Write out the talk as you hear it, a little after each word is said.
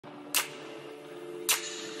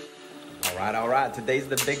All right. Today's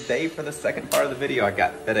the big day for the second part of the video. I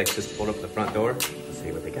got FedEx just pulled up at the front door. Let's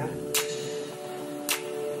see what they got.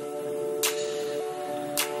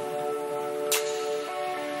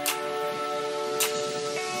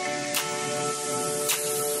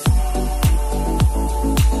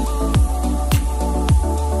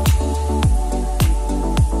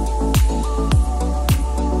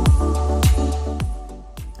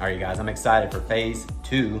 All right, you guys, I'm excited for phase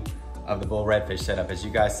 2 of the bull redfish setup. As you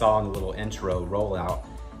guys saw in the little intro rollout,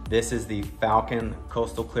 this is the Falcon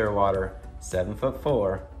Coastal Clearwater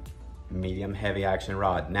 7'4" medium heavy action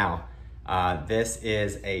rod. Now, this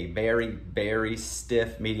is a very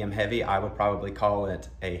stiff medium heavy. I would probably call it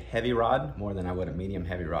a heavy rod more than I would a medium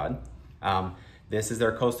heavy rod. This is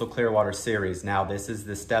their Coastal Clearwater series. Now, this is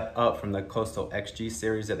the step up from the Coastal XG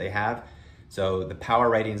series that they have. So the power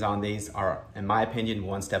ratings on these are, in my opinion,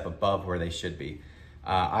 one step above where they should be.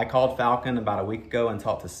 I called Falcon about a week ago and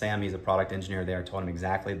talked to Sam. He's a product engineer there. I told him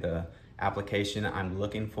exactly the application I'm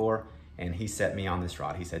looking for, and he set me on this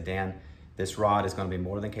rod. He said, Dan, this rod is going to be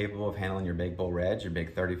more than capable of handling your big bull reds, your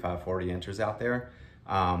big 35, 40 inches out there,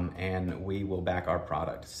 and we will back our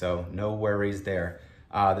product. So no worries there.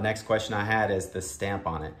 The next question I had is the stamp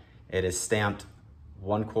on it. It is stamped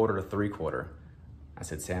 1/4 to 3/4. I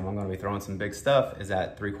said, Sam, I'm going to be throwing some big stuff. Is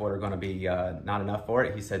that 3/4 going to be not enough for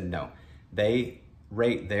it? He said, no. They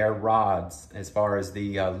rate their rods as far as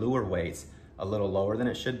the lure weights a little lower than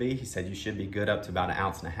it should be. He said, you should be good up to about 1.5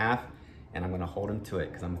 ounces, and I'm going to hold him to it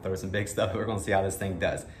because I'm going to throw some big stuff. We're going to see how this thing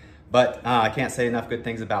does. But I can't say enough good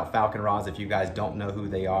things about Falcon rods. If you guys don't know who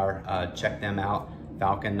they are, check them out,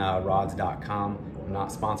 falconrods.com. I'm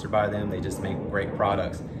not sponsored by them. They just make great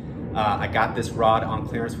products. I got this rod on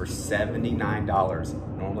clearance for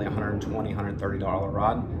 $79. Normally $120, $130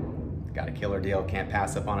 rod. Got a killer deal, can't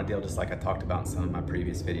pass up on a deal, just like I talked about in some of my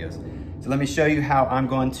previous videos. So let me show you how I'm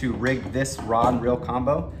going to rig this rod and reel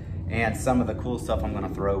combo and some of the cool stuff I'm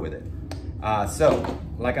gonna throw with it. So,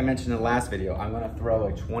 like I mentioned in the last video, I'm gonna throw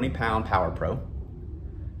a 20-pound Power Pro.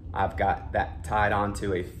 I've got that tied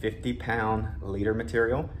onto a 50-pound leader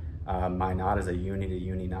material. My knot is a uni to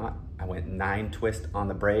uni knot. I went 9 twists on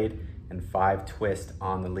the braid and 5 twists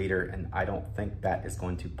on the leader, and I don't think that is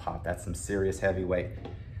going to pop. That's some serious heavy weight.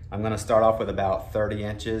 I'm gonna start off with about 30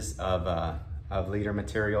 inches of leader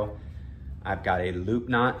material. I've got a loop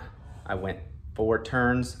knot. I went 4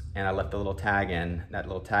 turns and I left a little tag in. That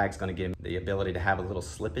little tag's gonna give me the ability to have a little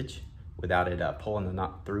slippage without it pulling the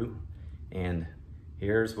knot through. And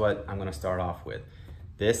here's what I'm gonna start off with.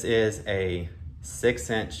 This is a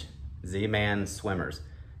 6-inch Z-Man Swimmers.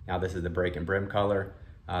 Now this is the break and brim color.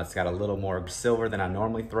 It's got a little more silver than I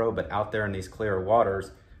normally throw, but out there in these clear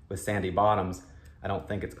waters with sandy bottoms, I don't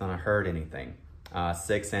think it's gonna hurt anything.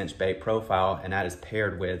 6-inch bait profile, and that is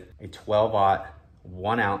paired with a 12-aught,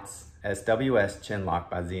 1 ounce SWS chin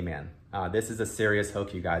lock by Z-Man. This is a serious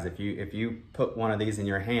hook, you guys. If you put one of these in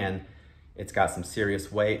your hand, it's got some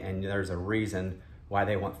serious weight, and there's a reason why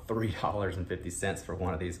they want $3.50 for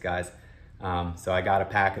one of these guys. So I got a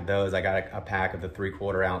pack of those. I got a pack of the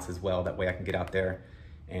 3/4 ounce as well. That way I can get out there.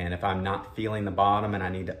 And if I'm not feeling the bottom and I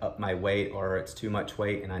need to up my weight, or it's too much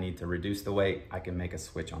weight and I need to reduce the weight, I can make a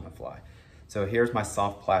switch on the fly. So here's my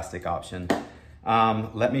soft plastic option.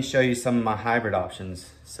 Let me show you some of my hybrid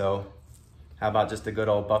options. So how about just a good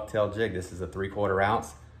old bucktail jig? This is a 3/4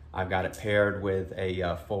 ounce. I've got it paired with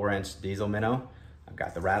a 4-inch diesel minnow. I've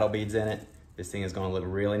got the rattle beads in it. This thing is gonna look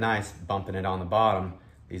really nice bumping it on the bottom.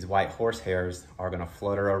 These white horsehairs are gonna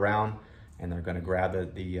flutter around and they're gonna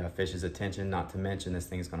grab the fish's attention, not to mention this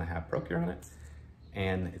thing is gonna have Procure on it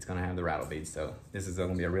and it's gonna have the rattle beads. So this is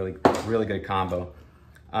gonna be a really good combo.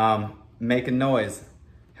 Making noise,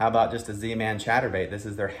 how about just a Z-Man chatterbait? This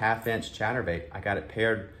is their 1/2-inch chatterbait. I got it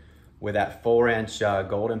paired with that 4-inch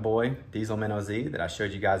Golden Boy Diesel Minnow Z that I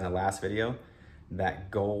showed you guys in the last video. That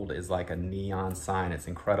gold is like a neon sign. It's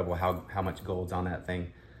incredible how much gold's on that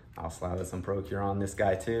thing. I'll slather some Procure on this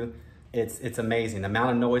guy too. It's amazing. The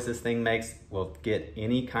amount of noise this thing makes will get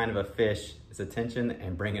any kind of a fish's attention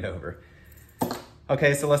and bring it over.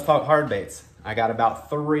 Okay, so let's talk hard baits. I got about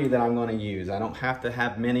 3 that I'm gonna use. I don't have to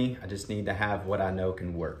have many, I just need to have what I know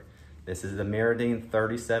can work. This is the Miradine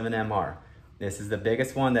 37 MR. This is the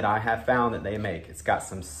biggest one that I have found that they make. It's got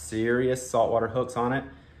some serious saltwater hooks on it.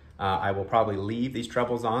 I will probably leave these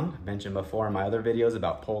trebles on. I mentioned before in my other videos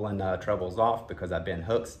about pulling trebles off because I bend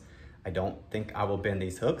hooks. I don't think I will bend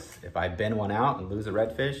these hooks. If I bend one out and lose a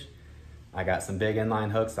redfish, I got some big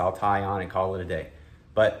inline hooks I'll tie on and call it a day.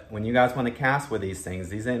 But when you guys want to cast with these things,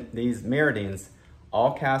 these Miradines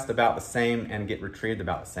all cast about the same and get retrieved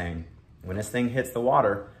about the same. When this thing hits the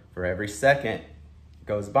water, for every second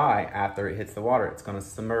goes by after it hits the water, it's gonna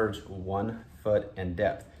submerge 1 foot in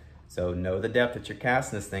depth. So know the depth that you're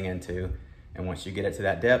casting this thing into, and once you get it to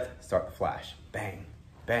that depth, start the flash. Bang,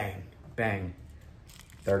 bang, bang.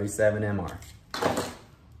 37 MR.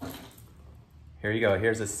 Here you go,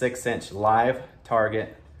 here's a 6-inch live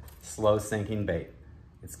target, slow sinking bait.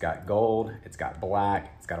 It's got gold, it's got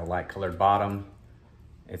black, it's got a light colored bottom.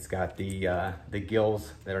 It's got the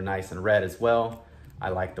gills that are nice and red as well. I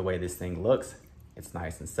like the way this thing looks. It's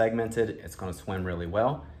nice and segmented. It's gonna swim really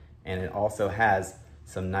well. And it also has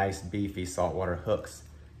some nice beefy saltwater hooks.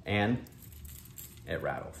 And it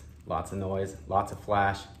rattles. Lots of noise, lots of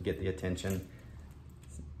flash, get the attention.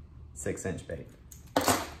 6-inch bait.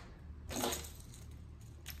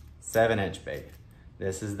 7-inch bait.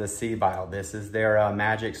 This is the Sea Bile. This is their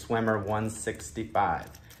Magic Swimmer 165.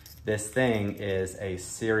 This thing is a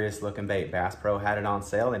serious looking bait. Bass Pro had it on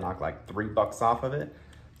sale. They knocked like $3 off of it.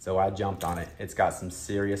 So I jumped on it. It's got some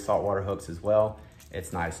serious saltwater hooks as well.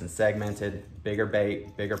 It's nice and segmented, bigger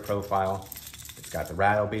bait, bigger profile. It's got the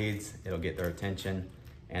rattle beads. It'll get their attention.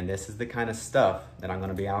 And this is the kind of stuff that I'm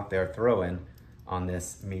gonna be out there throwing on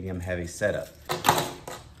this medium heavy setup.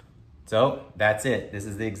 So that's it. This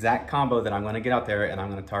is the exact combo that I'm gonna get out there and I'm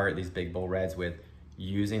gonna target these big bull reds with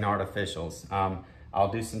using artificials. I'll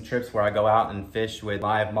do some trips where I go out and fish with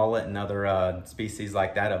live mullet and other species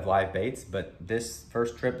like that of live baits, but this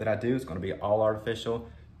first trip that I do is gonna be all artificial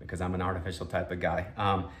because I'm an artificial type of guy.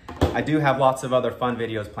 I do have lots of other fun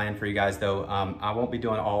videos planned for you guys though. I won't be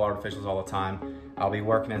doing all artificials all the time. I'll be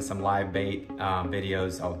working in some live bait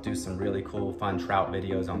videos. I'll do some really cool fun trout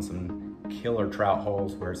videos on some killer trout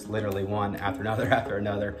holes where it's literally one after another after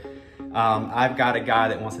another. I've got a guy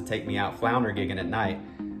that wants to take me out flounder gigging at night.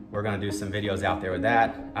 We're gonna do some videos out there with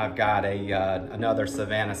that. I've got another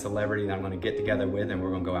Savannah celebrity that I'm gonna get together with and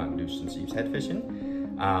we're gonna go out and do some sheep's head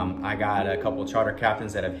fishing. I got a couple charter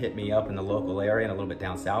captains that have hit me up in the local area and a little bit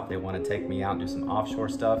down south. They wanna take me out and do some offshore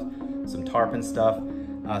stuff, some tarpon stuff.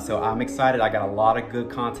 So I'm excited. I got a lot of good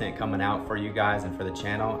content coming out for you guys and for the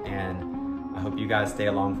channel, and I hope you guys stay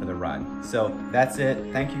along for the ride. So that's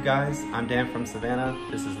it. Thank you guys. I'm Dan from Savannah.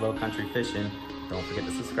 This is Low Country Fishing. Don't forget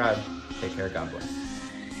to subscribe. Take care. God bless.